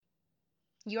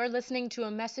You're listening to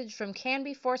a message from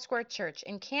Canby Foursquare Church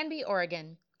in Canby,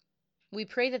 Oregon. We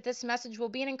pray that this message will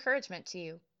be an encouragement to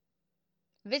you.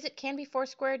 Visit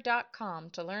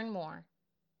canbyfoursquare.com to learn more.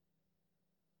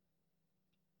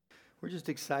 We're just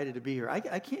excited to be here. I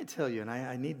can't tell you, and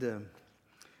I need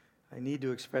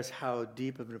to express how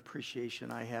deep of an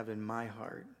appreciation I have in my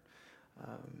heart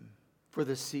for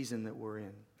the season that we're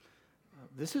in.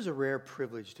 This is a rare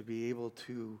privilege to be able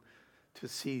to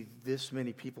see this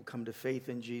many people come to faith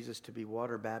in Jesus, to be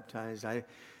water baptized. I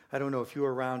don't know if you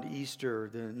were around Easter,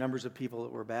 the numbers of people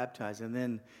that were baptized, and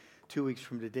then 2 weeks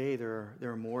from today, there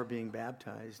are more being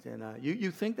baptized. And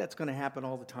you think that's going to happen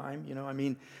all the time, you know? I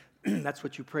mean, that's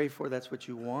what you pray for, that's what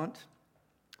you want,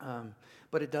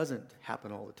 but it doesn't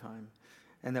happen all the time.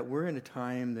 And that we're in a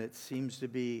time that seems to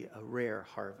be a rare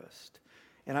harvest.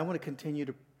 And I want to continue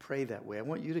to pray that way. I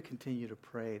want you to continue to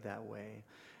pray that way.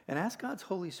 And ask God's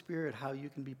Holy Spirit how you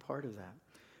can be part of that.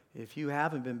 If you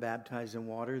haven't been baptized in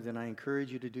water, then I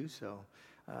encourage you to do so.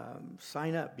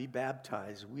 Sign up, be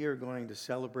baptized. We are going to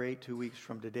celebrate 2 weeks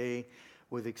from today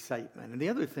with excitement. And the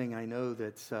other thing I know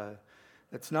that's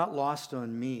not lost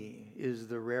on me is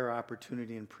the rare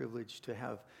opportunity and privilege to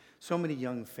have so many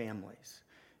young families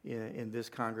in this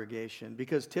congregation.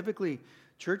 Because typically,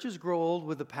 churches grow old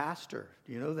with the pastor.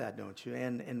 You know that, don't you?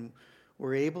 And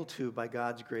we're able to, by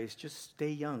God's grace, just stay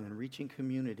young and reaching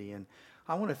community. And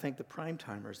I want to thank the prime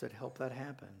timers that help that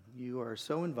happen. You are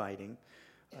so inviting.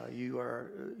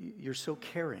 You're so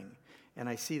caring. And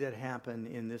I see that happen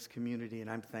in this community,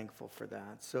 and I'm thankful for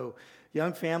that. So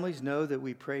young families, know that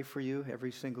we pray for you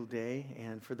every single day.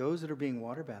 And for those that are being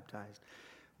water baptized,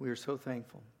 we are so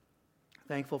thankful.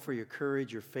 Thankful for your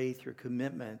courage, your faith, your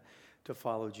commitment to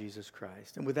follow Jesus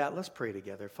Christ. And with that, let's pray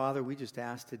together. Father, we just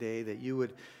ask today that you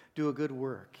would do a good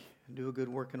work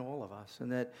in all of us, and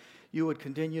that you would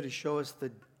continue to show us the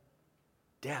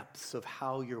depths of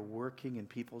how you're working in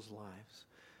people's lives.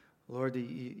 Lord, that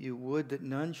you would that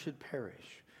none should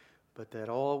perish, but that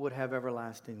all would have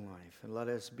everlasting life. And let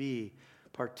us be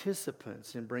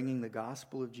participants in bringing the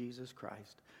gospel of Jesus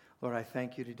Christ. Lord, I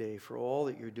thank you today for all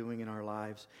that you're doing in our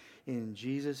lives. In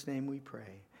Jesus' name we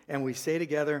pray. And we say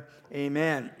together,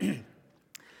 amen.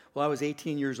 Well, I was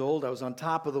 18 years old. I was on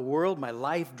top of the world. My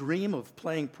life dream of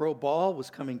playing pro ball was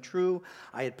coming true.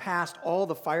 I had passed all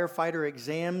the firefighter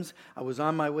exams. I was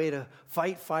on my way to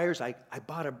fight fires. I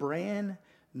bought a brand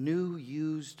new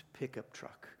used pickup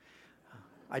truck.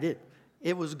 I did.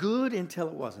 It was good until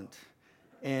it wasn't.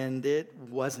 And it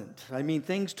wasn't. I mean,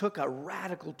 things took a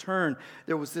radical turn.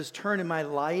 There was this turn in my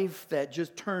life that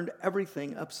just turned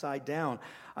everything upside down.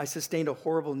 I sustained a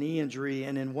horrible knee injury,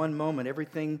 and in one moment,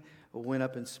 everything went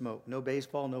up in smoke. No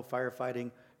baseball, no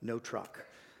firefighting, no truck.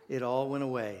 It all went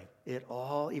away. It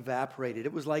all evaporated.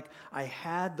 It was like I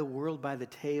had the world by the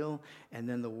tail, and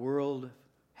then the world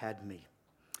had me.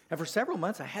 And for several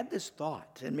months, I had this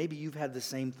thought, and maybe you've had the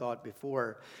same thought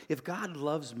before. If God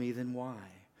loves me, then why?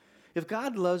 If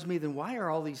God loves me, then why are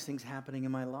all these things happening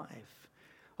in my life?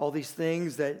 All these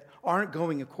things that aren't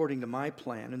going according to my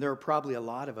plan. And there are probably a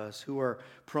lot of us who are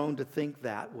prone to think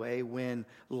that way when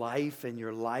life and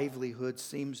your livelihood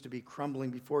seems to be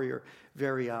crumbling before your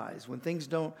very eyes, when things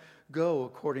don't go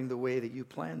according to the way that you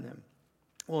plan them.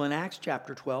 Well, in Acts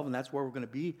chapter 12, and that's where we're going to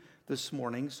be this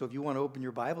morning, so if you want to open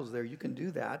your Bibles there, you can do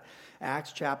that.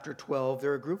 Acts chapter 12,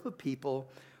 there are a group of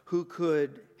people who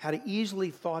had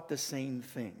easily thought the same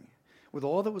thing. With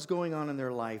all that was going on in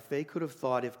their life, they could have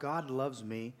thought, if God loves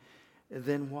me,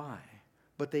 then why?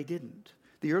 But they didn't.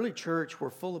 The early church were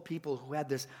full of people who had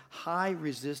this high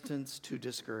resistance to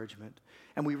discouragement.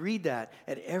 And we read that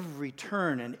at every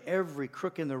turn and every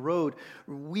crook in the road.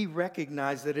 We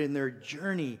recognize that in their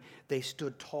journey, they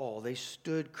stood tall. They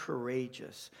stood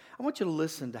courageous. I want you to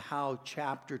listen to how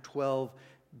chapter 12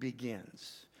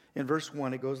 begins. In verse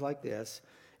 1, it goes like this.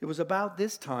 It was about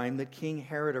this time that King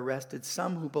Herod arrested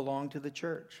some who belonged to the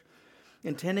church,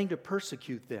 intending to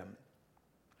persecute them.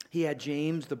 He had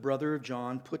James, the brother of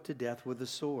John, put to death with a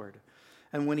sword.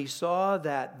 And when he saw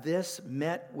that this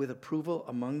met with approval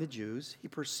among the Jews, he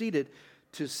proceeded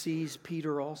to seize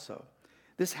Peter also.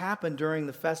 This happened during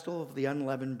the festival of the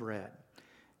unleavened bread.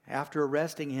 After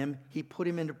arresting him, he put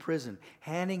him into prison,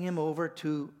 handing him over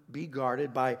to be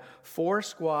guarded by 4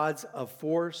 squads of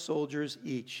 4 soldiers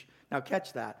each. Now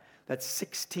catch that. That's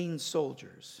 16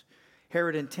 soldiers.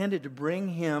 Herod intended to bring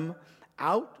him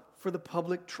out for the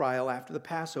public trial after the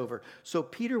Passover. So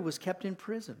Peter was kept in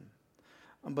prison.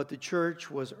 But the church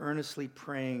was earnestly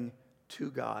praying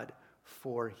to God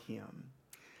for him.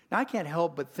 Now I can't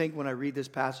help but think when I read this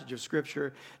passage of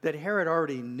Scripture that Herod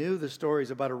already knew the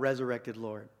stories about a resurrected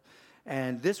Lord.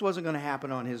 And this wasn't going to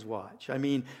happen on his watch. I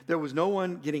mean, there was no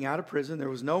one getting out of prison. There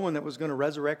was no one that was going to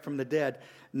resurrect from the dead,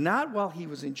 not while he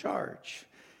was in charge.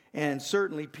 And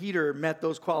certainly Peter met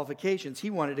those qualifications. He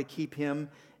wanted to keep him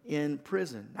in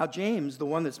prison. Now, James, the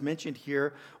one that's mentioned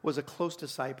here, was a close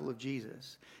disciple of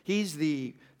Jesus. He's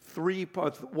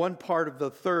one part of the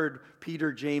third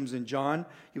Peter, James, and John.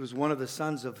 He was one of the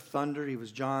sons of thunder. He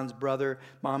was John's brother.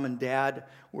 Mom and dad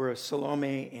were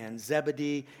Salome and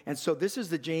Zebedee. And so this is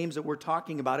the James that we're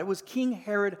talking about. It was King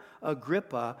Herod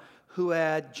Agrippa who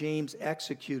had James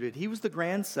executed. He was the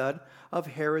grandson of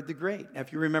Herod the Great. Now,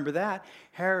 if you remember that,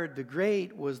 Herod the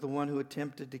Great was the one who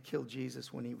attempted to kill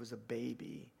Jesus when he was a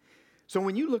baby. So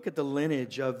when you look at the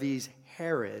lineage of these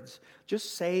Herods,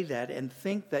 just say that and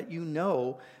think that you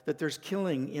know that there's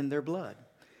killing in their blood.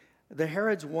 The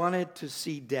Herods wanted to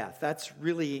see death. That's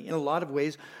really, in a lot of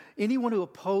ways, anyone who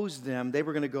opposed them, they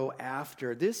were going to go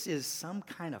after. This is some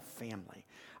kind of family.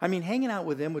 I mean, hanging out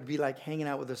with them would be like hanging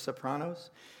out with the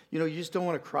Sopranos. You know, you just don't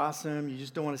want to cross them. You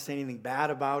just don't want to say anything bad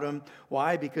about them.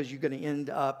 Why? Because you're going to end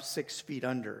up 6 feet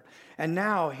under. And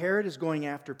now Herod is going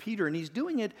after Peter, and he's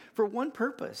doing it for one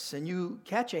purpose. And you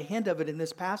catch a hint of it in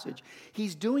this passage.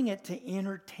 He's doing it to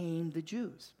entertain the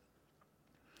Jews.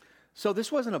 So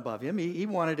this wasn't above him. He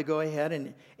wanted to go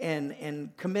ahead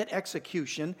and commit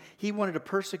execution. He wanted to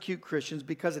persecute Christians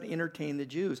because it entertained the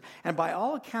Jews. And by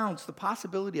all accounts, the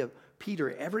possibility of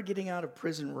Peter ever getting out of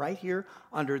prison right here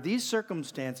under these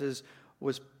circumstances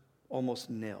was almost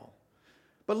nil.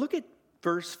 But look at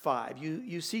verse 5.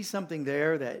 You see something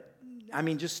there that, I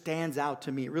mean, just stands out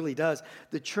to me. It really does.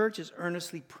 The church is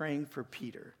earnestly praying for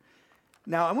Peter.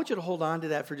 Now, I want you to hold on to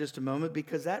that for just a moment,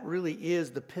 because that really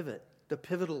is the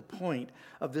pivotal point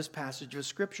of this passage of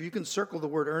Scripture. You can circle the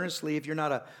word earnestly if you're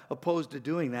not opposed to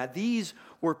doing that. These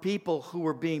were people who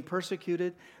were being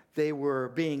persecuted. They were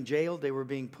being jailed. They were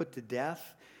being put to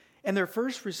death. And their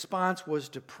first response was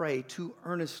to pray, to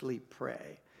earnestly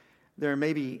pray. There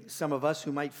may be some of us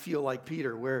who might feel like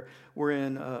Peter, where we're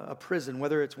in a prison,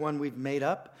 whether it's one we've made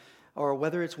up or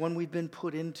whether it's one we've been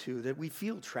put into, that we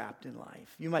feel trapped in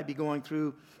life. You might be going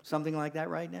through something like that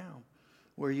right now,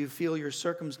 where you feel your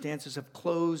circumstances have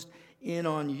closed in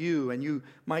on you, and you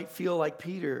might feel like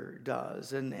Peter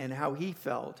does and how he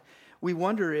felt. We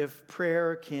wonder if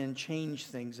prayer can change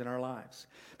things in our lives.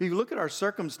 But you look at our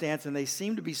circumstance, and they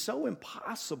seem to be so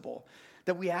impossible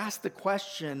that we ask the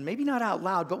question, maybe not out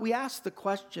loud, but we ask the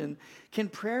question, can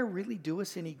prayer really do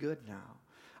us any good now?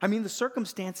 I mean, the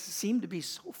circumstances seem to be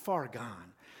so far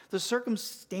gone. The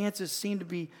circumstances seem to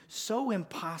be so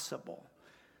impossible.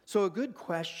 So a good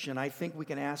question I think we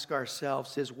can ask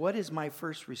ourselves is, what is my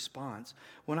first response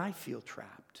when I feel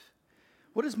trapped?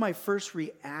 What is my first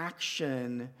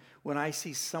reaction when I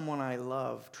see someone I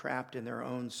love trapped in their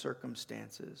own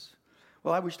circumstances?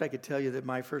 Well, I wished I could tell you that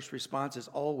my first response is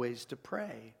always to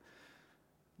pray.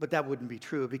 But that wouldn't be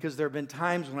true, because there have been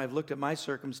times when I've looked at my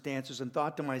circumstances and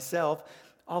thought to myself,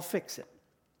 I'll fix it.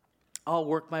 I'll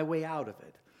work my way out of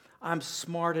it. I'm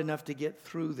smart enough to get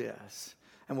through this.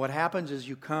 And what happens is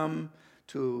you come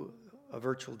to a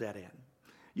virtual dead end.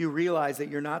 You realize that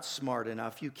you're not smart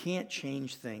enough. You can't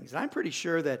change things. And I'm pretty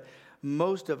sure that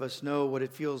most of us know what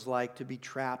it feels like to be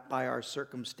trapped by our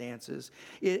circumstances.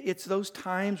 It's those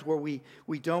times where we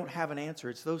don't have an answer.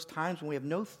 It's those times when we have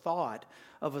no thought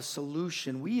of a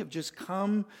solution. We've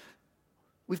come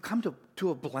to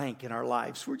a blank in our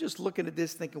lives. We're just looking at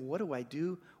this thinking, what do I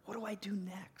do? What do I do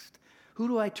next? Who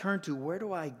do I turn to? Where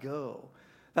do I go?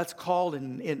 That's called,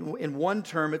 in one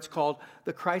term, it's called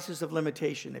the crisis of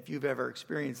limitation, if you've ever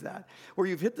experienced that, where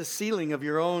you've hit the ceiling of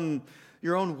your own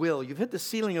will. You've hit the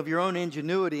ceiling of your own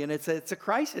ingenuity, and it's a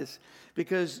crisis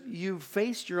because you've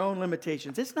faced your own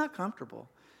limitations. It's not comfortable.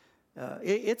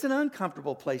 It's an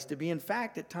uncomfortable place to be. In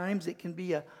fact, at times it can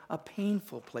be a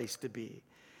painful place to be.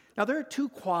 Now, there are two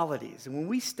qualities, and when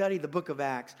we study the book of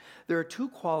Acts, there are two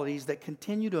qualities that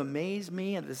continue to amaze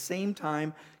me and at the same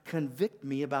time convict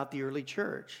me about the early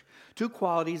church. Two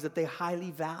qualities that they highly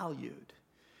valued.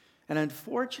 And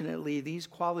unfortunately, these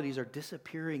qualities are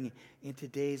disappearing in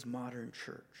today's modern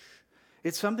church.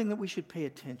 It's something that we should pay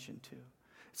attention to.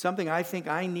 It's something I think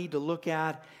I need to look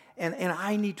at, and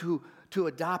I need to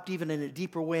adopt even in a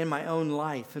deeper way in my own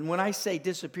life. And when I say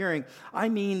disappearing, I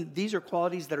mean these are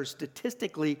qualities that are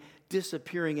statistically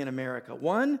disappearing in America.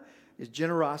 One is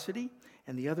generosity,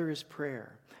 and the other is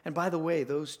prayer. And by the way,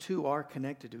 those two are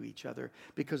connected to each other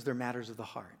because they're matters of the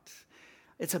heart.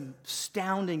 It's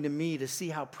astounding to me to see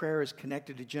how prayer is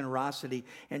connected to generosity,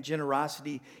 and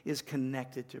generosity is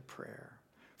connected to prayer.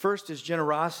 First is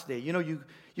generosity. You know,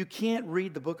 you can't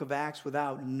read the book of Acts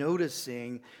without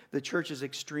noticing the church's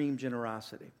extreme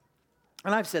generosity.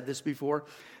 And I've said this before.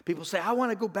 People say, I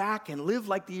want to go back and live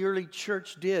like the early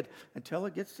church did, until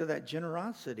it gets to that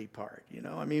generosity part.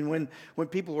 I mean, when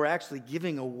people were actually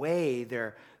giving away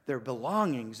their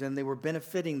belongings and they were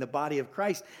benefiting the body of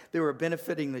Christ, they were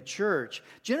benefiting the church.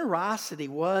 Generosity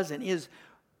was and is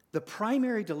the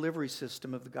primary delivery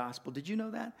system of the gospel. Did you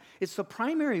know that? It's the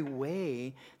primary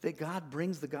way that God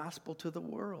brings the gospel to the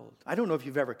world. I don't know if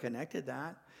you've ever connected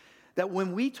that. That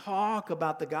when we talk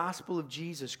about the gospel of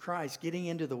Jesus Christ getting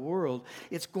into the world,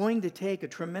 it's going to take a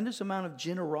tremendous amount of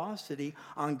generosity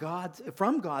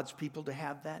from God's people to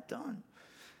have that done.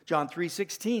 John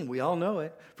 3:16, we all know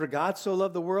it. For God so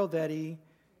loved the world that he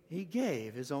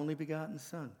gave his only begotten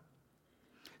Son.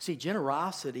 See,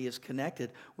 generosity is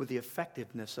connected with the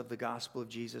effectiveness of the gospel of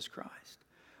Jesus Christ.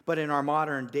 But in our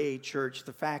modern day church,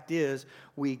 the fact is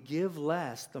we give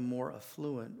less the more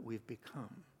affluent we've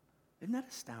become. Isn't that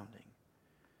astounding?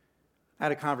 I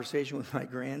had a conversation with my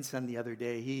grandson the other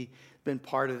day. He's been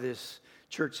part of this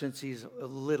church since he's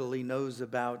little. He knows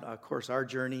about, of course, our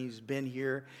journey. He's been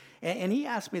here. And he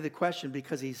asked me the question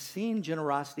because he's seen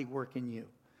generosity work in you.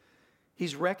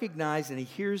 He's recognized and he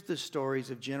hears the stories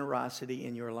of generosity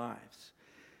in your lives.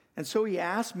 And so he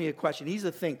asked me a question. He's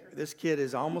a thinker. This kid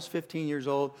is almost 15 years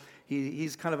old.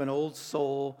 He's kind of an old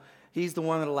soul. He's the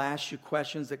one that'll ask you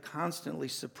questions that constantly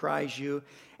surprise you.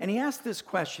 And he asked this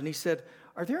question. He said,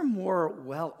 are there more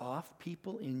well-off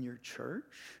people in your church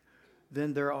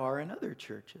than there are in other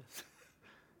churches?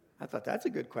 I thought, that's a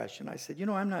good question. I said,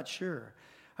 I'm not sure.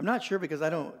 I'm not sure because I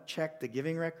don't check the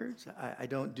giving records. I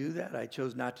don't do that. I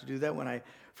chose not to do that when I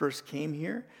first came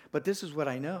here. But this is what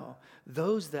I know.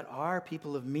 Those that are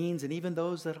people of means and even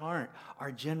those that aren't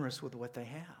are generous with what they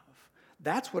have.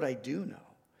 That's what I do know.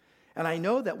 And I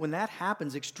know that when that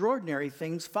happens, extraordinary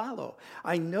things follow.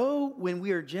 I know when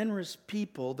we are generous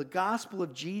people, the gospel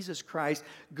of Jesus Christ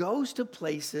goes to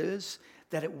places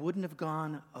that it wouldn't have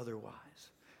gone otherwise.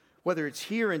 Whether it's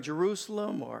here in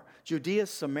Jerusalem or Judea,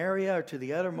 Samaria, or to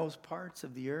the uttermost parts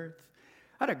of the earth.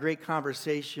 I had a great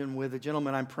conversation with a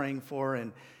gentleman I'm praying for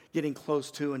and getting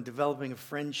close to and developing a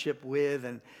friendship with.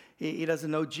 And he doesn't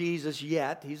know Jesus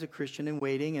yet. He's a Christian in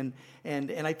waiting.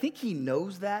 And I think he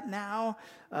knows that now.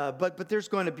 But there's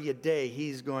going to be a day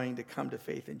he's going to come to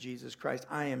faith in Jesus Christ.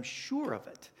 I am sure of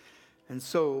it. And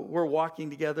so we're walking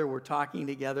together, we're talking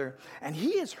together, and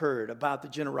he has heard about the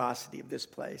generosity of this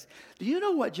place. Do you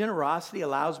know what generosity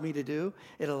allows me to do?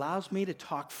 It allows me to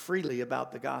talk freely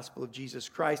about the gospel of Jesus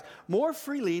Christ, more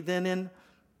freely than in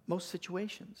most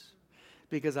situations.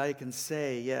 Because I can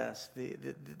say, yes,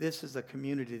 this is a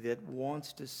community that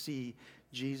wants to see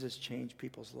Jesus change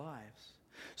people's lives.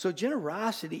 So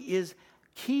generosity is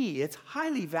key. It's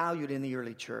highly valued in the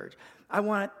early church. I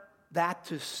want that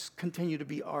to continue to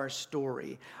be our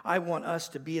story. I want us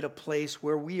to be at a place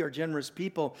where we are generous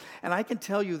people. And I can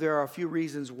tell you there are a few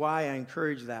reasons why I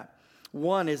encourage that.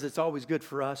 One is it's always good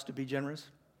for us to be generous.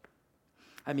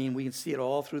 I mean, we can see it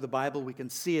all through the Bible. We can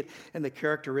see it in the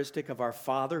characteristic of our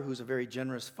Father, who's a very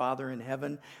generous Father in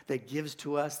heaven, that gives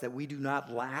to us that we do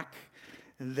not lack,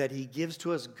 and that he gives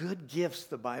to us good gifts,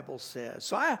 the Bible says.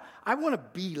 So I want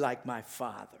to be like my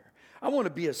Father. I want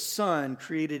to be a son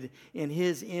created in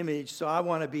his image, so I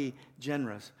want to be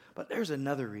generous. But there's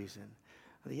another reason.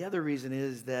 The other reason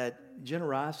is that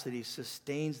generosity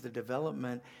sustains the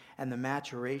development and the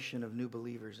maturation of new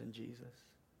believers in Jesus.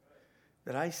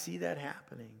 That I see that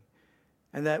happening.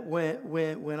 And that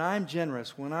when I'm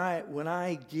generous, when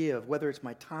I give, whether it's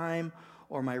my time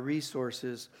or my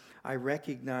resources, I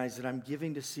recognize that I'm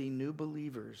giving to see new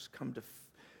believers come to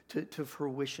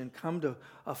fruition, come to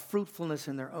a fruitfulness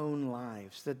in their own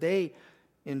lives, that they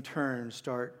in turn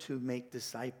start to make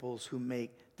disciples who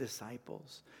make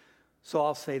disciples. So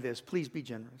I'll say this, please be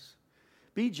generous.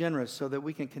 Be generous so that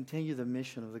we can continue the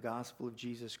mission of the gospel of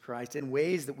Jesus Christ in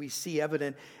ways that we see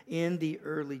evident in the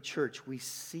early church. We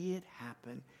see it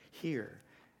happen here,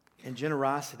 and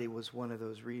generosity was one of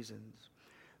those reasons.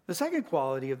 The second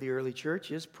quality of the early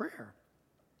church is prayer.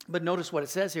 But notice what it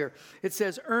says here. It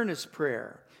says earnest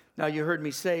prayer. Now, you heard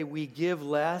me say we give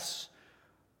less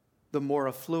the more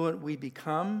affluent we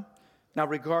become. Now,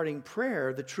 regarding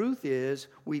prayer, the truth is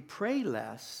we pray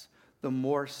less the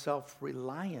more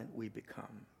self-reliant we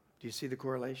become. Do you see the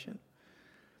correlation?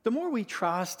 The more we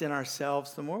trust in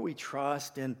ourselves, the more we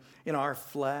trust in our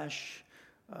flesh,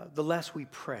 the less we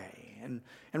pray. And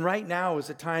right now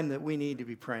is a time that we need to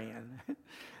be praying.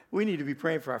 We need to be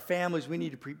praying for our families. We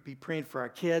need to be praying for our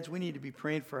kids. We need to be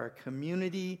praying for our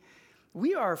community.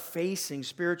 We are facing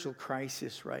spiritual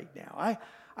crisis right now.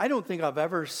 I don't think I've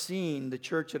ever seen the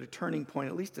church at a turning point,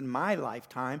 at least in my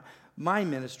lifetime, my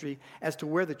ministry, as to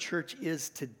where the church is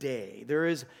today. There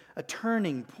is a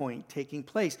turning point taking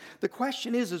place. The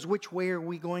question is which way are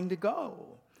we going to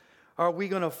go? Are we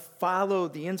going to follow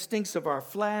the instincts of our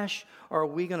flesh, or are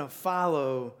we going to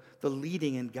follow the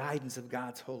leading and guidance of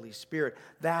God's Holy Spirit?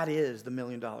 That is the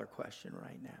million-dollar question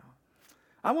right now.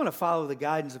 I want to follow the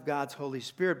guidance of God's Holy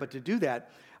Spirit, but to do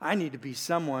that, I need to be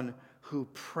someone who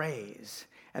prays,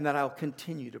 and that I'll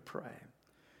continue to pray.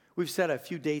 We've set a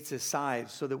few dates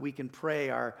aside so that we can pray.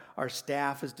 Our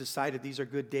staff has decided these are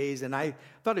good days, and I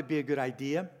thought it'd be a good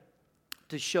idea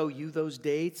to show you those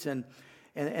dates, and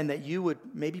that you would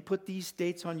maybe put these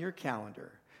dates on your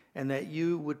calendar, and that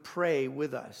you would pray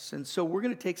with us. And so we're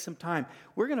going to take some time.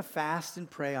 We're going to fast and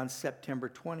pray on September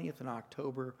 20th and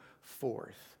October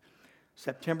 4th.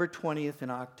 September 20th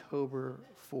and October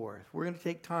 4th. We're going to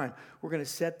take time. We're going to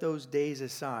set those days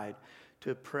aside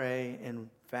to pray and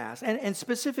fast. And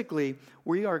specifically,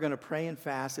 we are going to pray and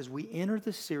fast as we enter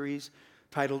the series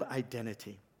titled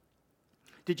Identity.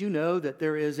 Did you know that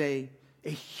there is a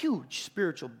huge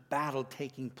spiritual battle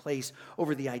taking place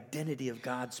over the identity of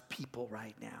God's people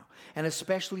right now, and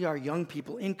especially our young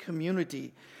people in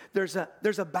community? There's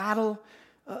a battle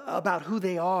about who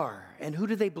they are and who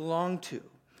do they belong to.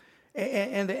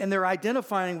 And they're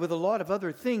identifying with a lot of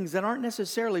other things that aren't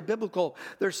necessarily biblical.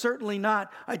 They're certainly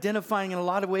not identifying in a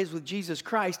lot of ways with Jesus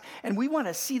Christ. And we want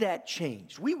to see that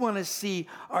change. We want to see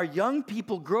our young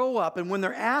people grow up, and when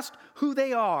they're asked who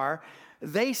they are,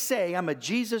 they say, I'm a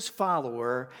Jesus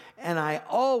follower, and I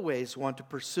always want to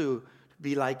pursue to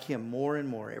be like him more and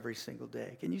more every single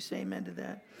day. Can you say amen to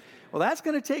that? Well, that's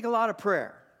going to take a lot of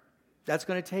prayer. That's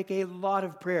going to take a lot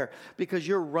of prayer, because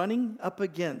you're running up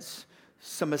against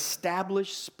some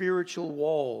established spiritual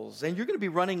walls. And you're going to be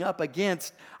running up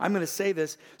against, I'm going to say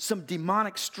this, some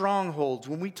demonic strongholds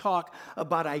when we talk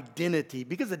about identity.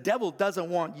 Because the devil doesn't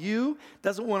want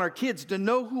our kids to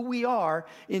know who we are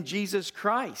in Jesus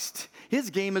Christ.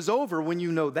 His game is over when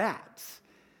you know that.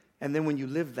 And then when you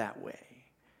live that way.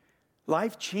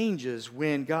 Life changes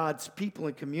when God's people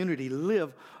and community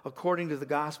live according to the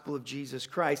gospel of Jesus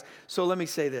Christ. So let me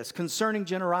say this. Concerning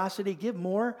generosity, give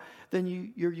more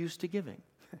than you're used to giving.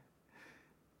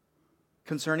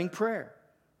 Concerning prayer,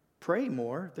 pray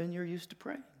more than you're used to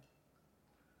praying.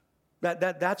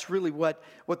 That's really what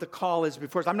the call is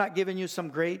before us. I'm not giving you some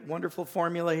great, wonderful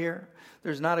formula here.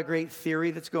 There's not a great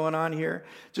theory that's going on here.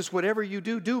 Just whatever you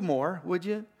do more, would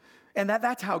you? And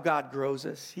that's how God grows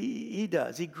us. He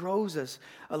does. He grows us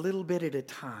a little bit at a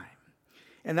time.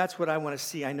 And that's what I want to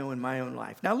see, I know, in my own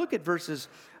life. Now look at verses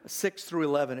 6 through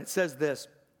 11. It says this.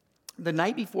 The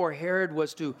night before Herod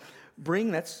was to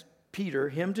bring, that's Peter,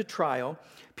 him to trial,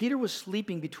 Peter was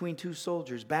sleeping between two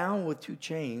soldiers, bound with two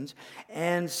chains,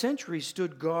 and sentries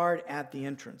stood guard at the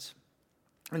entrance.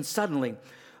 And suddenly,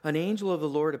 an angel of the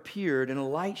Lord appeared, and a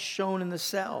light shone in the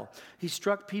cell. He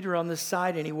struck Peter on the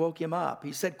side, and he woke him up.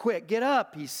 He said, "Quick, get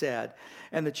up," he said.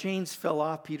 And the chains fell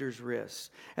off Peter's wrists.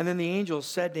 And then the angel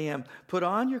said to him, "Put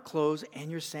on your clothes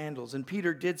and your sandals." And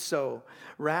Peter did so.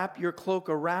 "Wrap your cloak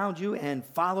around you and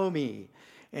follow me."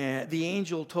 And the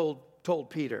angel told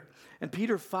Peter. And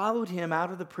Peter followed him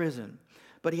out of the prison.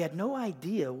 But he had no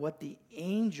idea what the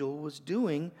angel was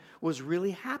doing was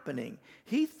really happening.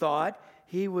 He thought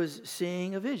he was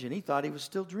seeing a vision. He thought he was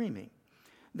still dreaming.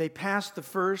 They passed the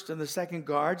first and the second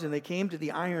guards, and they came to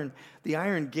the iron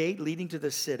gate leading to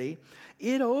the city.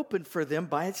 It opened for them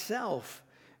by itself,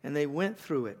 and they went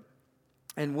through it.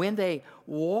 And when they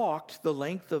walked the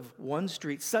length of one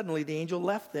street, suddenly the angel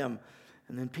left them.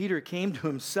 And then Peter came to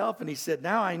himself, and he said,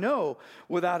 "Now I know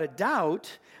without a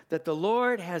doubt that the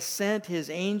Lord has sent his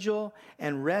angel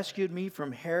and rescued me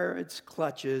from Herod's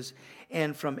clutches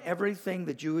and from everything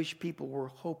the Jewish people were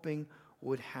hoping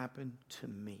would happen to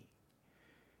me."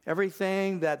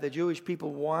 Everything that the Jewish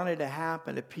people wanted to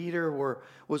happen to Peter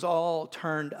was all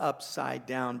turned upside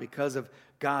down because of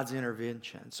God's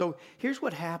intervention. So here's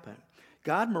what happened.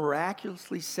 God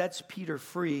miraculously sets Peter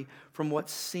free from what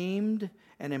seemed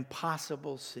an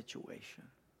impossible situation.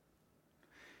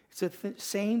 It's the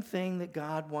same thing that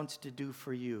God wants to do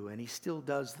for you, and he still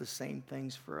does the same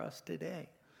things for us today.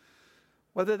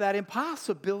 Whether that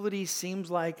impossibility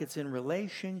seems like it's in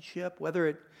relationship, whether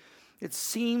it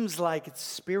seems like it's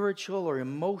spiritual or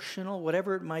emotional,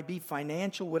 whatever it might be,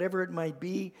 financial, whatever it might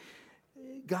be,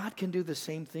 God can do the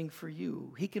same thing for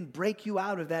you. He can break you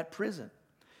out of that prison.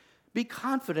 Be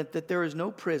confident that there is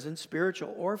no prison,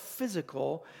 spiritual or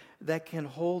physical, that can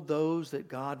hold those that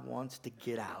God wants to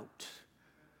get out.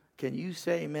 Can you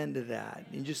say amen to that?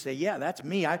 And just say, yeah, that's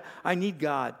me. I need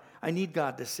God. I need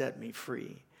God to set me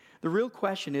free. The real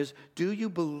question is, do you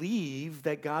believe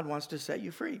that God wants to set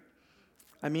you free?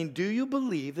 I mean, do you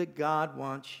believe that God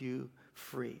wants you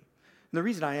free? And the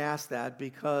reason I ask that,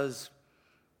 because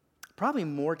probably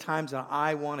more times than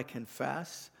I want to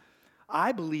confess,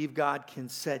 I believe God can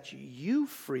set you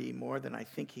free more than I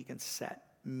think he can set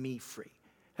me free.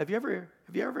 Have you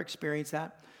ever experienced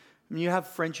that? I mean, you have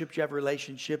friendships, you have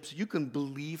relationships, you can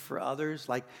believe for others,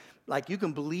 like you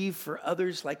can believe for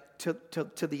others like to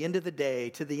the end of the day,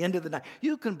 to the end of the night.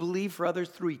 You can believe for others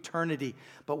through eternity.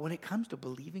 But when it comes to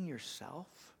believing yourself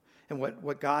and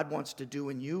what God wants to do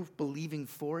in you, believing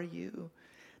for you,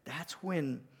 that's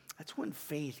when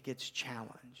faith gets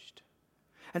challenged.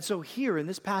 And so here in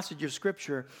this passage of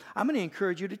Scripture, I'm going to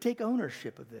encourage you to take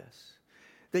ownership of this.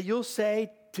 That you'll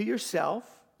say to yourself,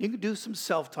 you can do some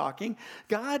self-talking,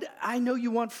 God, I know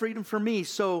you want freedom for me,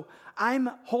 so I'm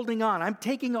holding on. I'm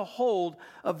taking a hold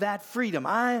of that freedom.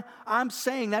 I'm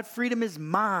saying that freedom is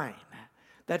mine.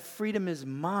 That freedom is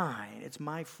mine. It's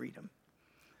my freedom.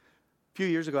 A few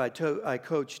years ago, I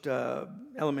coached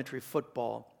elementary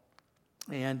football,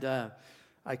 and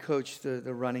I coached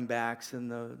the running backs and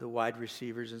the wide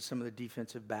receivers and some of the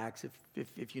defensive backs,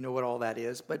 if you know what all that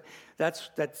is. But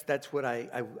that's what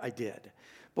I did.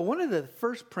 But one of the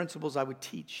first principles I would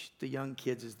teach the young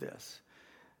kids is this,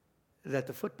 that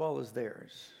the football is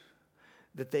theirs,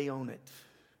 that they own it,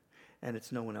 and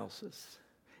it's no one else's.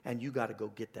 And you got to go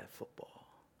get that football.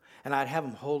 And I'd have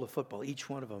them hold a football, each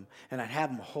one of them, and I'd have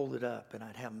them hold it up, and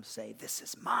I'd have them say, this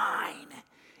is mine.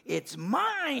 It's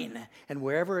mine. And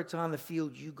wherever it's on the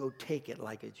field, you go take it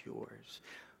like it's yours.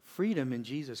 Freedom in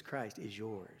Jesus Christ is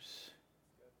yours.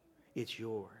 It's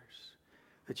yours.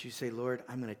 That you say, Lord,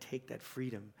 I'm going to take that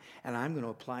freedom and I'm going to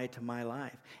apply it to my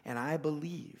life. And I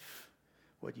believe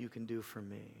what you can do for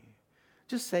me.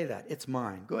 Just say that. It's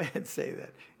mine. Go ahead and say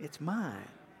that. It's mine.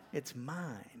 It's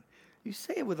mine. You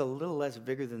say it with a little less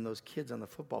vigor than those kids on the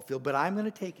football field, but I'm going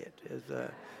to take it.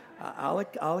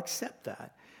 I'll accept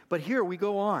that. But here we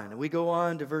go on. We go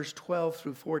on to verse 12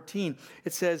 through 14.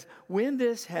 It says, when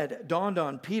this had dawned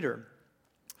on Peter,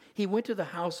 he went to the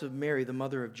house of Mary, the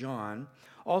mother of John,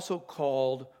 also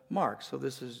called Mark. So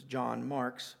this is John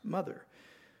Mark's mother,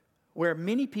 where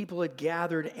many people had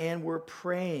gathered and were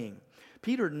praying.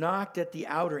 Peter knocked at the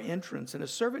outer entrance, and a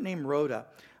servant named Rhoda,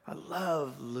 I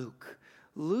love Luke.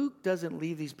 Luke doesn't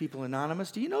leave these people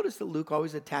anonymous. Do you notice that Luke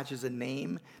always attaches a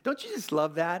name? Don't you just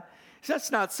love that?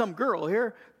 That's not some girl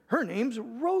here. Her name's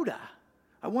Rhoda.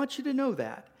 I want you to know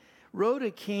that.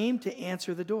 Rhoda came to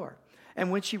answer the door. And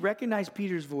when she recognized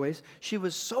Peter's voice, she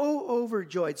was so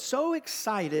overjoyed, so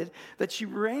excited, that she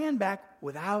ran back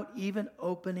without even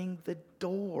opening the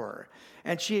door.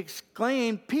 And she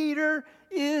exclaimed, Peter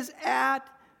is at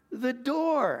the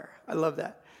door. I love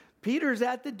that. Peter's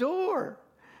at the door.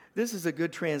 This is a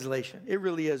good translation. It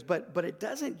really is. But it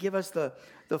doesn't give us the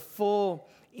full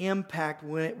impact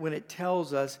when it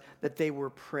tells us that they were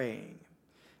praying.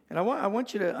 And I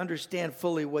want you to understand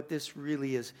fully what this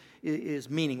really is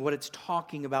meaning, what it's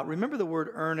talking about. Remember the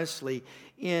word earnestly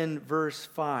in verse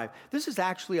 5. This is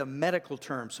actually a medical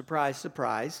term. Surprise,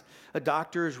 surprise. A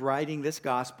doctor is writing this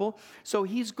gospel, so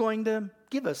he's going to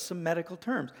give us some medical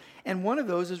terms. And one of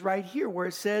those is right here where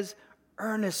it says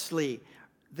earnestly.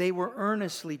 They were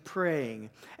earnestly praying.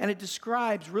 And it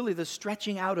describes really the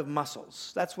stretching out of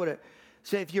muscles. That's what it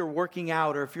say. If you're working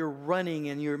out or if you're running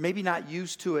and you're maybe not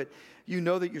used to it, you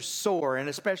know that you're sore, and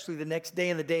especially the next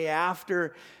day and the day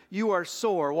after, you are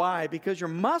sore. Why? Because your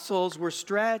muscles were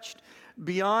stretched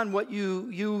beyond what you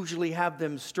usually have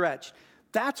them stretched.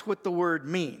 That's what the word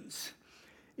means.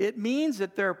 It means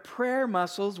that their prayer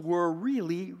muscles were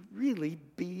really, really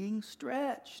being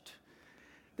stretched.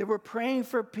 They were praying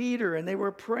for Peter, and they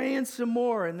were praying some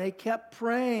more, and they kept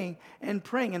praying and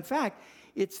praying. In fact,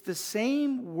 it's the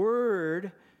same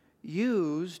word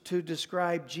used to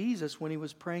describe Jesus when he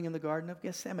was praying in the Garden of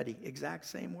Gethsemane. Exact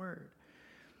same word.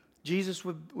 Jesus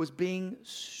was being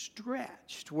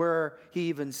stretched, where he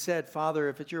even said, Father,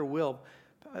 if it's your will,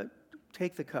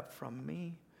 take the cup from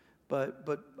me, but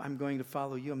I'm going to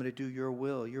follow you. I'm going to do your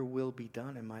will. Your will be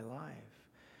done in my life.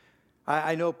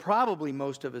 I know probably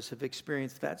most of us have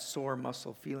experienced that sore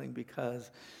muscle feeling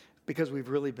because we've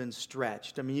really been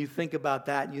stretched. I mean, you think about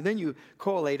that, and then you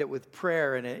correlate it with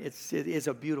prayer, and it is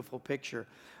a beautiful picture.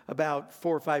 About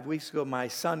 4 or 5 weeks ago, my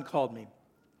son called me,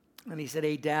 and he said,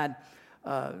 hey, Dad,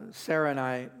 Sarah and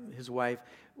I, his wife,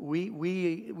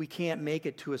 we can't make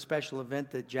it to a special event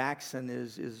that Jackson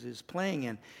is playing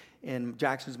in. And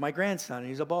Jackson's my grandson, and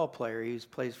he's a ball player. He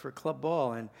plays for club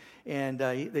ball, and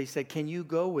they said, can you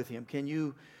go with him? Can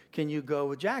you can you go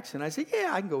with Jackson? I said, yeah,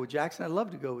 I can go with Jackson. I'd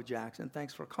love to go with Jackson.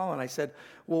 Thanks for calling. I said,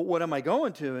 well, what am I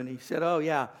going to? And he said, oh,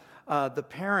 yeah, the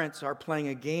parents are playing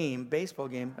a game, baseball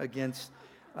game, against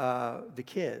the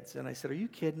kids. And I said, are you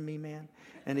kidding me, man?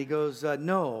 And he goes,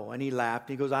 no. And he laughed.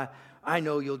 He goes, I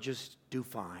know you'll just do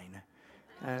fine.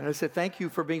 And I said, thank you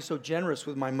for being so generous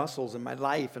with my muscles and my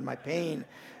life and my pain.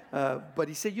 But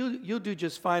he said, you'll do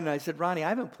just fine. And I said, Ronnie, I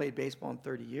haven't played baseball in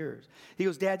 30 years. He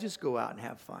goes, Dad, just go out and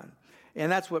have fun. And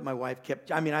that's what my wife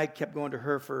I kept going to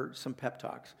her for some pep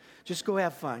talks. Just go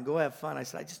have fun. Go have fun. I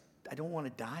said, I don't want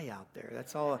to die out there.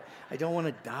 That's all. I don't want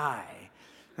to die.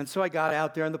 And so I got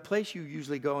out there, and the place you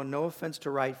usually go, and no offense to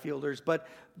right fielders, but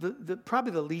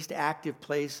probably the least active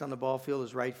place on the ball field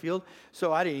is right field.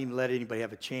 So I didn't even let anybody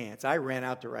have a chance. I ran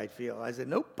out to right field. I said,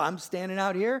 nope, I'm standing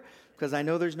out here because I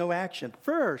know there's no action.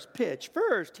 First pitch,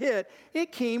 first hit,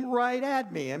 it came right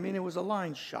at me. I mean, it was a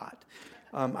line shot.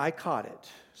 I caught it,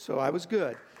 so I was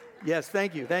good. Yes,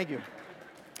 thank you.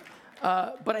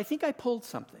 But I think I pulled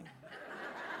something.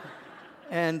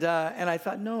 And I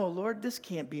thought, no, Lord, this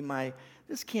can't be my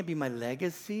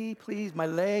legacy. Please, my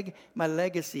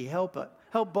legacy, help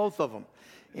both of them.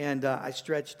 And I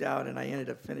stretched out, and I ended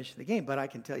up finishing the game. But I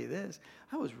can tell you this,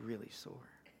 I was really sore.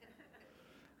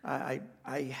 I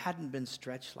hadn't been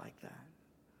stretched like that.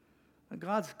 And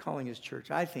God's calling his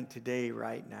church, I think today,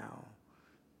 right now,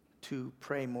 to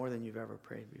pray more than you've ever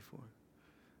prayed before.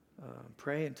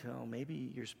 Pray until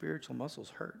maybe your spiritual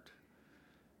muscles hurt.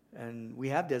 And we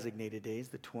have designated days,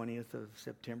 the 20th of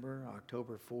September,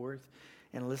 October 4th.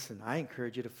 And listen, I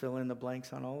encourage you to fill in the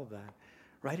blanks on all of that.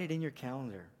 Write it in your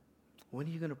calendar. When are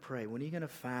you going to pray? When are you going to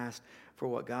fast for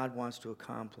what God wants to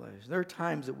accomplish? There are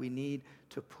times that we need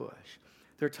to push.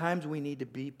 There are times we need to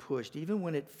be pushed, even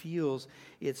when it feels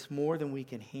it's more than we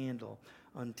can handle,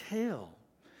 until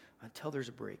there's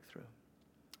a breakthrough.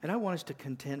 And I want us to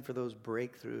contend for those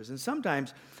breakthroughs. And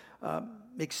sometimes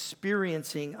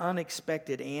experiencing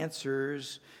unexpected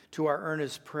answers to our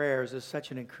earnest prayers is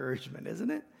such an encouragement,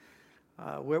 isn't it?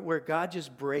 Where God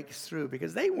just breaks through,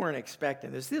 because they weren't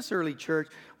expecting this. This early church,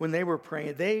 when they were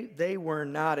praying, they were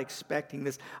not expecting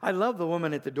this. I love the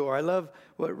woman at the door. I love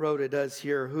what Rhoda does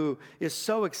here, who is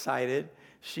so excited.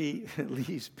 She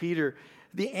leaves Peter,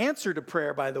 the answer to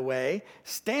prayer, by the way,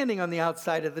 standing on the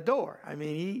outside of the door. I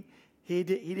mean, he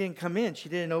didn't come in. She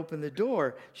didn't open the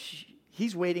door.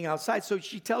 He's waiting outside. So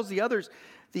she tells the others,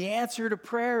 the answer to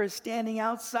prayer is standing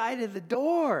outside of the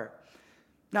door.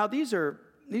 Now, these are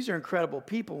incredible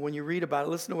people when you read about it.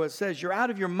 Listen to what it says. You're out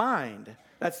of your mind.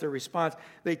 That's their response.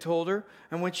 They told her.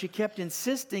 And when she kept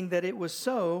insisting that it was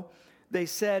so, they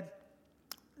said,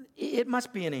 it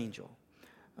must be an angel.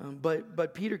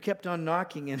 But Peter kept on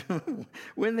knocking, and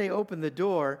when they opened the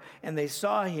door and they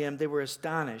saw him, they were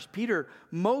astonished. Peter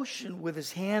motioned with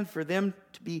his hand for them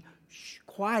to be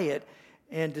quiet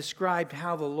and described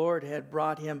how the Lord had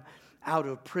brought him out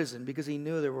of prison, because he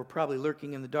knew they were probably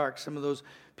lurking in the dark, some of those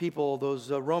people, those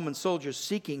Roman soldiers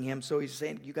seeking him. So he's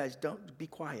saying, you guys don't, be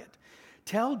quiet.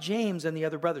 Tell James and the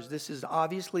other brothers. This is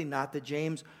obviously not the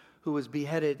James who was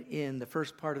beheaded in the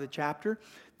first part of the chapter.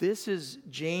 This is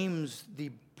James,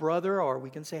 the brother, or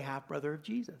we can say half-brother of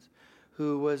Jesus,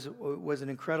 who was an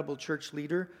incredible church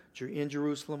leader in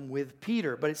Jerusalem with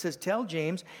Peter. But it says, tell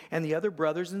James and the other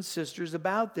brothers and sisters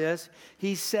about this.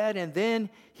 He said, and then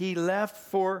he left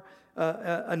for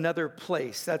another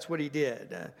place. That's what he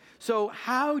did. So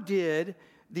how did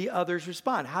the others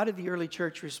respond? How did the early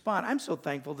church respond? I'm so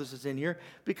thankful this is in here,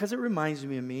 because it reminds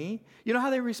me of me. You know how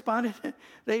they responded?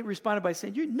 They responded by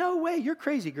saying, no way, you're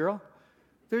crazy, girl.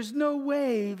 There's no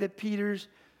way that Peter's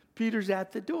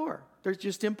at the door. There's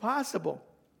just impossible.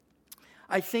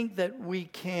 I think that we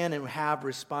can and have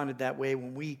responded that way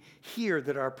when we hear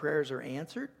that our prayers are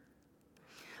answered,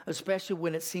 especially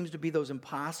when it seems to be those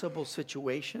impossible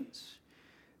situations.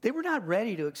 They were not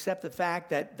ready to accept the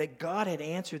fact that God had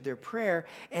answered their prayer,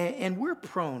 and we're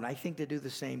prone, I think, to do the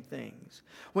same things.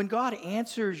 When God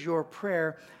answers your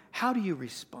prayer, how do you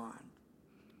respond?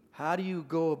 How do you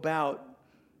go about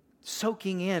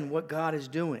soaking in what God is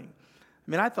doing?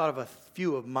 I mean, I thought of a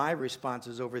few of my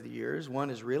responses over the years.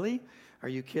 One is, really? Are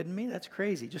you kidding me? That's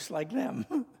crazy, just like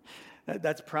them.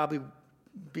 That's probably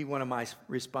be one of my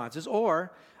responses.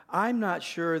 Or, I'm not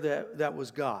sure that was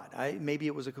God. Maybe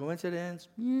it was a coincidence.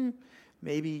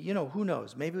 Maybe, who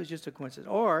knows? Maybe it was just a coincidence.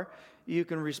 Or you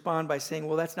can respond by saying,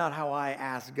 well, that's not how I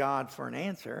asked God for an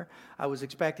answer. I was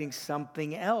expecting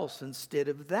something else instead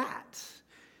of that.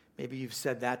 Maybe you've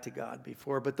said that to God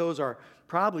before, but those are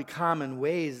probably common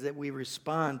ways that we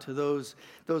respond to those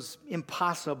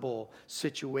impossible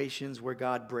situations where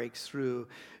God breaks through.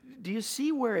 Do you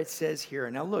see where it says here?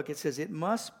 Now look, it says it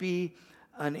must be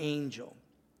an angel.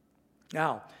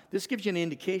 Now, this gives you an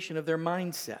indication of their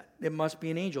mindset. It must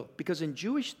be an angel. Because in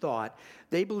Jewish thought,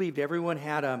 they believed everyone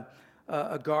had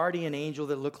a guardian angel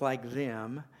that looked like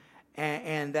them,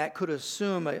 and that could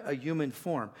assume a human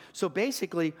form. So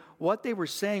basically, what they were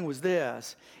saying was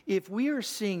this: if we are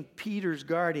seeing Peter's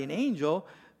guardian angel,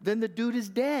 then the dude is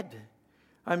dead.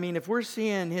 I mean, if we're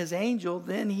seeing his angel,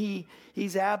 then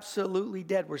he's absolutely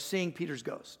dead. We're seeing Peter's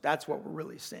ghost. That's what we're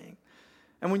really seeing.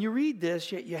 And when you read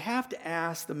this, you have to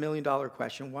ask the million-dollar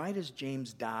question: why does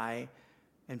James die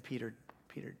and Peter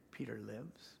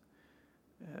lives?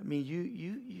 I mean,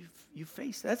 you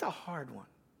face that's a hard one.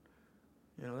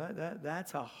 You know,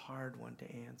 that's a hard one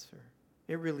to answer.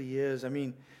 It really is. I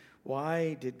mean,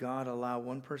 why did God allow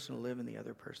one person to live and the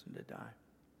other person to die?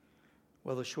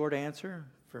 Well, the short answer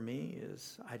for me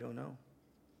is I don't know.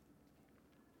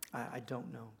 I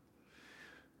don't know.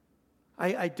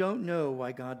 I don't know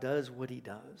why God does what he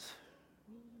does.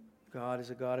 God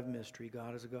is a God of mystery.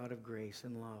 God is a God of grace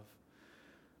and love.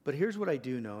 But here's what I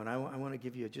do know, and I want to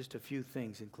give you just a few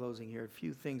things in closing here, a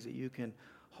few things that you can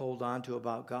hold on to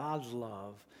about God's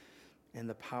love and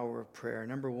the power of prayer.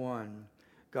 Number one,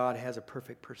 God has a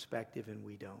perfect perspective and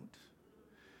we don't.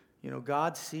 You know,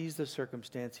 God sees the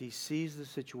circumstance, he sees the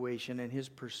situation, and his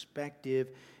perspective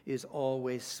is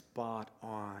always spot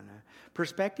on.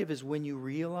 Perspective is when you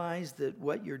realize that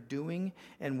what you're doing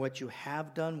and what you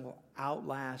have done will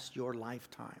outlast your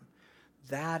lifetime.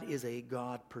 That is a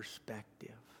God perspective.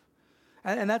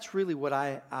 And that's really what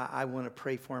I want to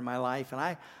pray for in my life. And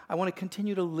I want to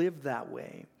continue to live that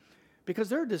way. Because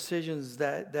there are decisions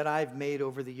that I've made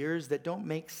over the years that don't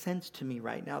make sense to me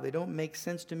right now. They don't make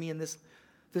sense to me in this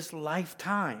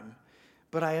lifetime.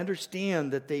 But I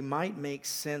understand that they might make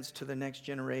sense to the next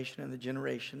generation and the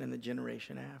generation and the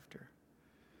generation after.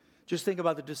 Just think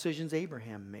about the decisions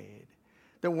Abraham made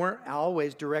that weren't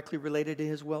always directly related to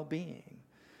his well-being.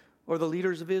 Or the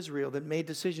leaders of Israel that made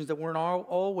decisions that weren't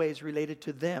always related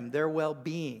to them, their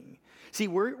well-being. See,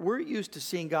 we're used to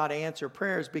seeing God answer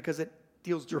prayers because it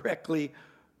deals directly,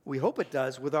 we hope it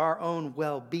does, with our own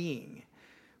well-being.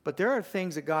 But there are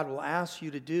things that God will ask you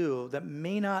to do that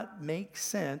may not make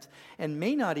sense and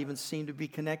may not even seem to be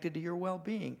connected to your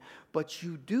well-being. But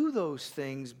you do those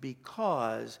things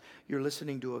because you're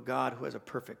listening to a God who has a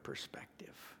perfect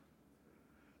perspective.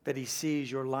 That he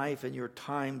sees your life and your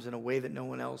times in a way that no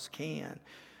one else can.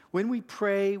 When we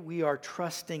pray, we are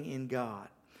trusting in God,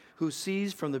 who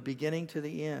sees from the beginning to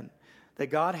the end, that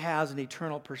God has an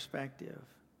eternal perspective.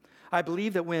 I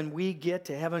believe that when we get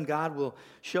to heaven, God will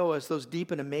show us those deep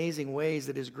and amazing ways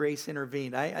that his grace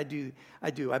intervened. I do.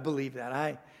 I believe that.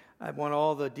 I want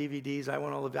all the DVDs. I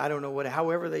want all of, I don't know what,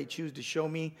 however they choose to show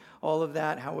me all of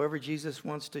that, however Jesus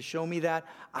wants to show me that,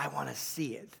 I want to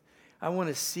see it. I want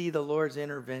to see the Lord's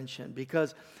intervention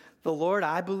because the Lord,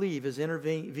 I believe, is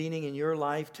intervening in your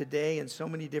life today in so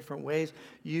many different ways.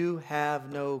 You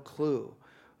have no clue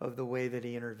of the way that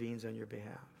he intervenes on your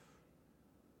behalf.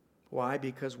 Why?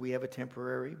 Because we have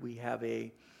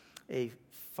a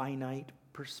finite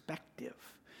perspective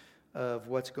of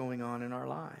what's going on in our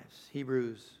lives.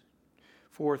 Hebrews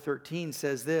 4:13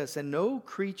 says this, and no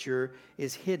creature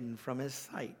is hidden from his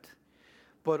sight,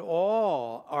 but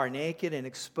all are naked and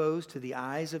exposed to the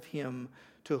eyes of him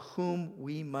to whom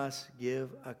we must give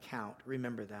account.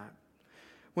 Remember that.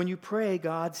 When you pray,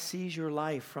 God sees your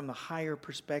life from the higher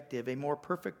perspective, a more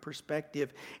perfect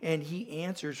perspective, and he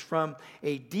answers from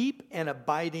a deep and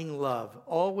abiding love.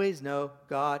 Always know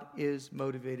God is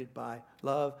motivated by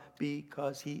love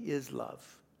because he is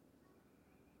love.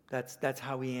 That's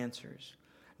how he answers.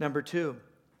 Number two,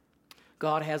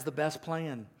 God has the best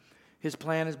plan. His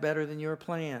plan is better than your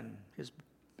plan.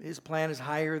 His plan is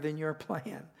higher than your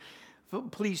plan.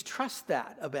 Please trust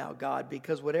that about God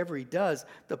because whatever he does,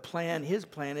 his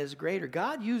plan is greater.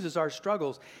 God uses our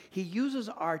struggles. He uses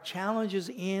our challenges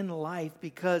in life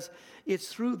because it's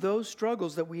through those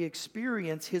struggles that we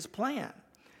experience his plan.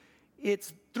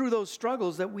 It's through those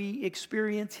struggles that we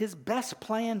experience his best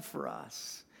plan for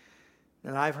us.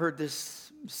 And I've heard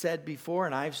this said before,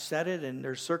 and I've said it, and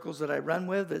there's circles that I run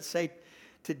with that say,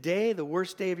 today, the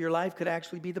worst day of your life could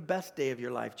actually be the best day of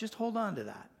your life. Just hold on to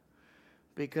that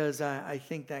because I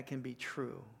think that can be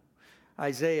true.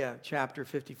 Isaiah chapter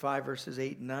 55 verses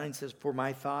 8 and 9 says, for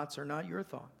my thoughts are not your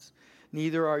thoughts,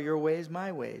 neither are your ways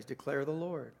my ways, declare the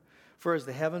Lord. For as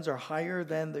the heavens are higher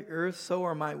than the earth, so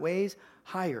are my ways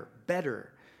higher,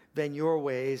 better than your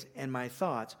ways, and my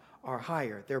thoughts are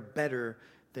higher. They're better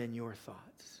than your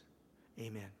thoughts.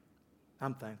 Amen.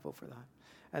 I'm thankful for that.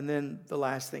 And then the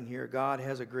last thing here, God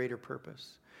has a greater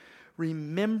purpose.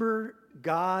 Remember,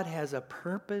 God has a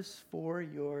purpose for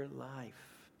your life.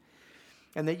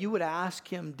 and that you would ask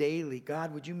him daily,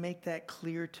 God, would you make that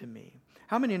clear to me?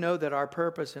 How many know that our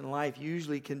purpose in life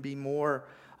usually can be more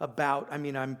about,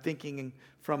 I'm thinking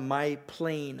from my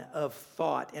plane of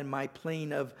thought and my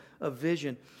plane of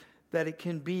vision, that it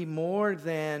can be more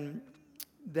than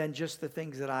just the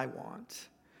things that I want.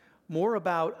 More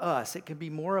about us. It can be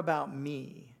more about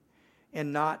me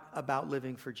and not about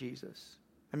living for Jesus.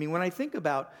 When I think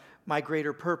about my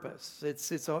greater purpose,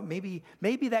 it's maybe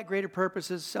that greater purpose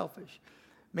is selfish.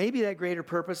 Maybe that greater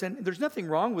purpose, and there's nothing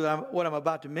wrong with what I'm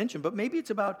about to mention, but maybe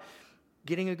it's about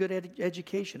getting a good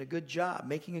education, a good job,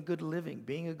 making a good living,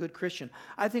 being a good Christian.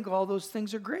 I think all those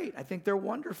things are great. I think they're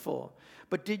wonderful.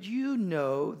 But did you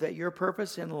know that your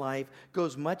purpose in life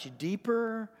goes much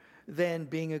deeper than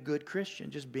being a good Christian,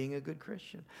 just being a good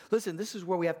Christian? Listen, this is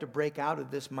where we have to break out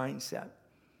of this mindset.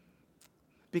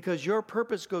 Because your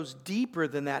purpose goes deeper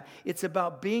than that. It's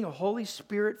about being a Holy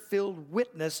Spirit-filled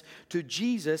witness to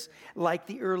Jesus like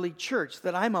the early church.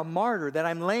 That I'm a martyr, that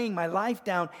I'm laying my life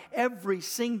down every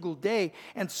single day.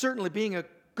 And certainly being a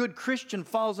good Christian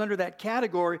falls under that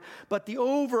category. But the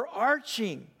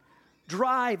overarching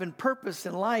drive and purpose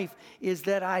in life is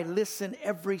that I listen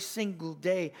every single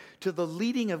day to the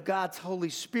leading of God's Holy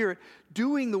Spirit,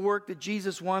 doing the work that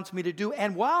Jesus wants me to do,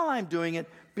 and while I'm doing it,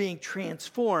 being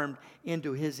transformed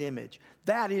into his image.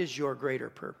 That is your greater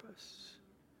purpose.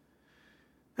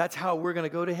 That's how we're going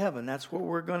to go to heaven. That's what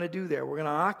we're going to do there. We're going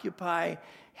to occupy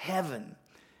heaven.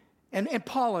 And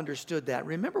Paul understood that.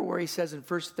 Remember where he says in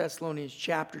 1 Thessalonians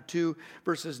chapter 2,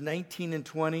 verses 19 and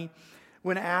 20,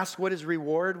 when asked what his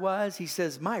reward was, he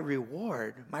says, my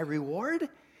reward?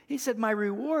 He said, my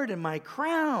reward and my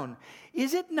crown.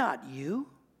 Is it not you?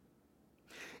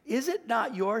 Is it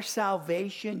not your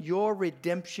salvation, your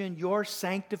redemption, your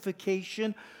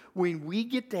sanctification when we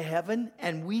get to heaven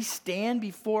and we stand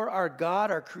before our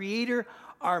God, our Creator,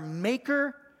 our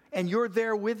Maker, and you're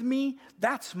there with me?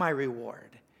 That's my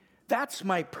reward. That's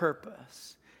my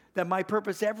purpose. That my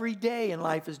purpose every day in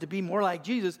life is to be more like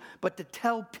Jesus, but to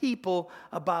tell people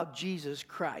about Jesus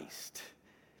Christ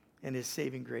and his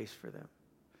saving grace for them.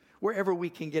 Wherever we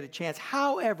can get a chance,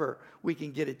 however we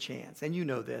can get a chance. And you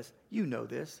know this.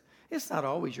 It's not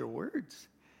always your words.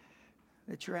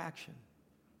 It's your action.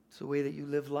 It's the way that you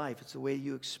live life. It's the way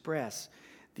you express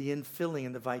the infilling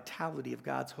and the vitality of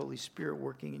God's Holy Spirit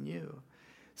working in you.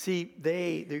 See,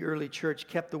 the early church,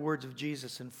 kept the words of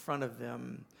Jesus in front of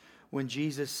them. When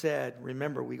Jesus said,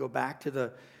 remember, we go back to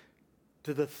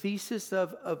the thesis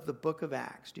of the book of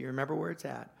Acts. Do you remember where it's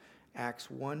at? Acts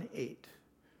 1:8.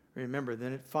 Remember,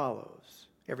 then it follows.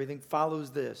 Everything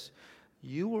follows this.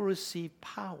 You will receive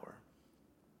power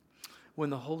when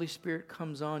the Holy Spirit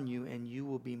comes on you, and you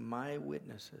will be my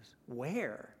witnesses.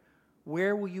 Where?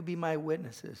 Where will you be my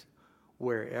witnesses?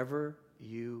 Wherever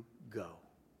you go.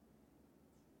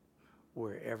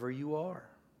 Wherever you are.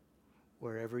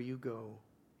 Wherever you go.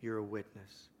 You're a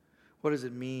witness. What does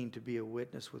it mean to be a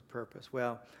witness with purpose?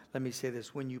 Well, let me say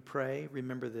this. When you pray,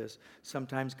 remember this.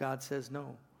 Sometimes God says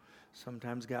no.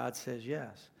 Sometimes God says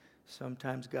yes.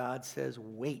 Sometimes God says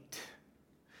wait.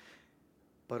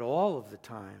 But all of the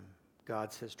time,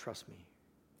 God says, trust me.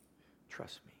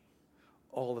 Trust me.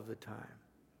 All of the time.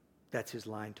 That's his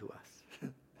line to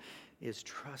us. Is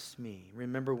trust me.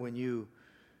 Remember when you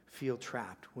feel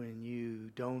trapped, when you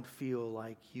don't feel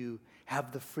like you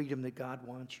have the freedom that God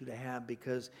wants you to have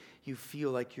because you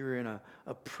feel like you're in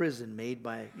a prison made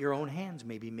by your own hands,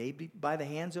 maybe by the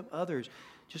hands of others.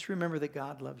 Just remember that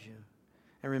God loves you.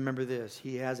 And remember this,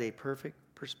 he has a perfect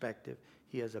perspective.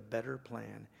 He has a better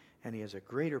plan, and he has a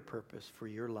greater purpose for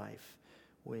your life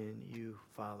when you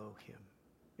follow him.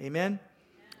 Amen?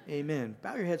 Amen.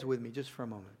 Bow your heads with me just for a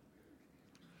moment.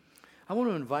 I want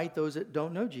to invite those that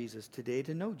don't know Jesus today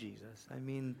to know Jesus.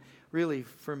 Really,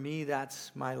 for me,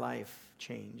 that's my life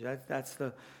change. That's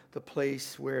the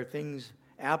place where things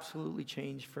absolutely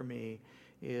changed for me,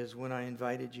 is when I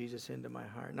invited Jesus into my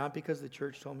heart. Not because the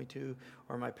church told me to,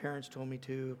 or my parents told me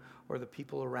to, or the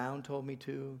people around told me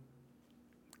to,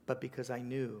 but because I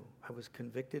knew, I was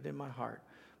convicted in my heart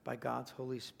by God's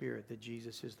Holy Spirit that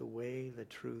Jesus is the way, the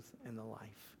truth, and the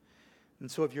life.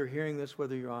 And so if you're hearing this,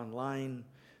 whether you're online,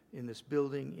 in this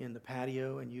building, in the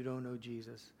patio, and you don't know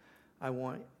Jesus, I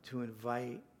want to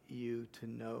invite you to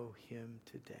know him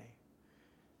today,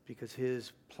 because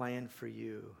his plan for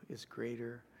you is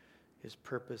greater. His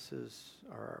purposes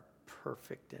are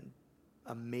perfect and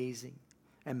amazing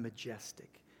and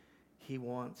majestic. He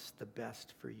wants the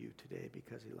best for you today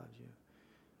because he loves you.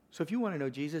 So if you want to know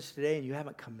Jesus today and you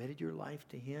haven't committed your life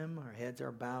to him, our heads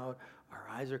are bowed, our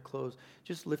eyes are closed,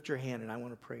 just lift your hand and I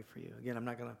want to pray for you. Again, I'm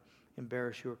not going to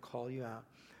embarrass you or call you out,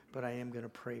 but I am going to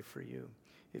pray for you.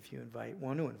 if you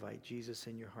want to invite Jesus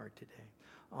in your heart today.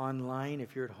 Online,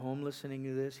 if you're at home listening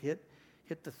to this, hit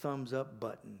the thumbs up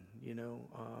button.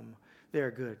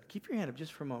 There, good. Keep your hand up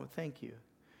just for a moment. Thank you.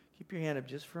 Keep your hand up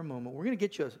just for a moment. We're going to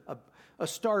get you a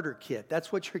starter kit.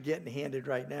 That's what you're getting handed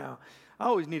right now. I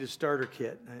always need a starter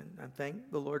kit. And I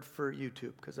thank the Lord for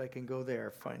YouTube, because I can go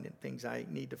there finding things I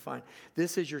need to find.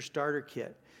 This is your starter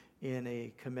kit in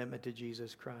a commitment to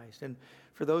Jesus Christ. And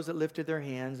for those that lifted their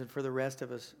hands, and for the rest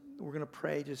of us, we're going to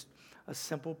pray just a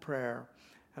simple prayer.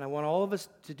 And I want all of us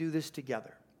to do this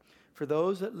together. For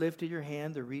those that lifted your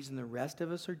hand, the reason the rest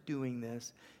of us are doing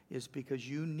this is because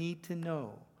you need to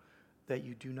know that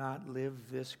you do not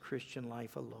live this Christian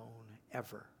life alone,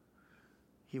 ever.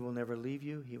 He will never leave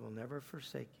you. He will never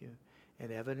forsake you.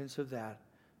 And evidence of that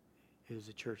is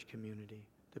the church community,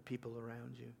 the people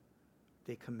around you.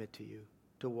 They commit to you,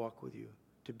 to walk with you,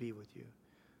 to be with you.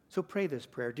 So pray this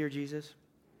prayer. Dear Jesus,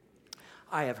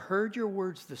 I have heard your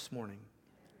words this morning,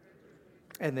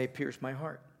 and they pierce my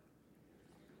heart.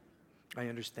 I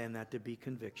understand that to be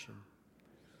conviction.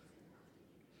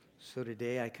 So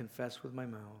today I confess with my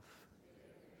mouth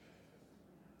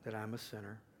that I'm a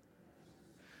sinner.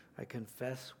 I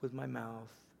confess with my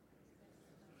mouth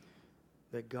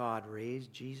that God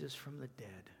raised Jesus from the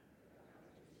dead.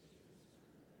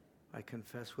 I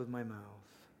confess with my mouth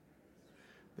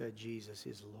that Jesus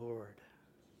is Lord.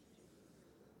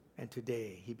 And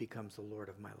today he becomes the Lord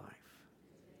of my life.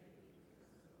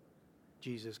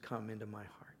 Jesus, come into my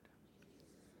heart,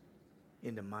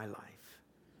 into my life,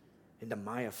 into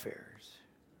my affairs,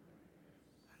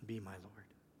 and be my Lord.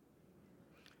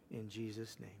 In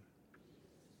Jesus' name.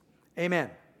 Amen.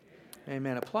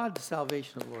 Amen. Applaud the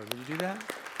salvation of the Lord. Will you do that?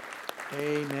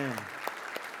 Amen.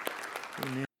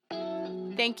 Amen.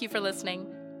 Thank you for listening.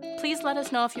 Please let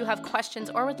us know if you have questions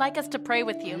or would like us to pray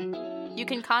with you. You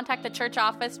can contact the church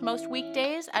office most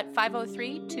weekdays at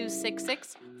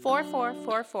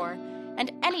 503-266-4444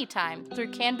 and anytime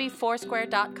through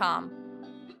canbyfoursquare.com.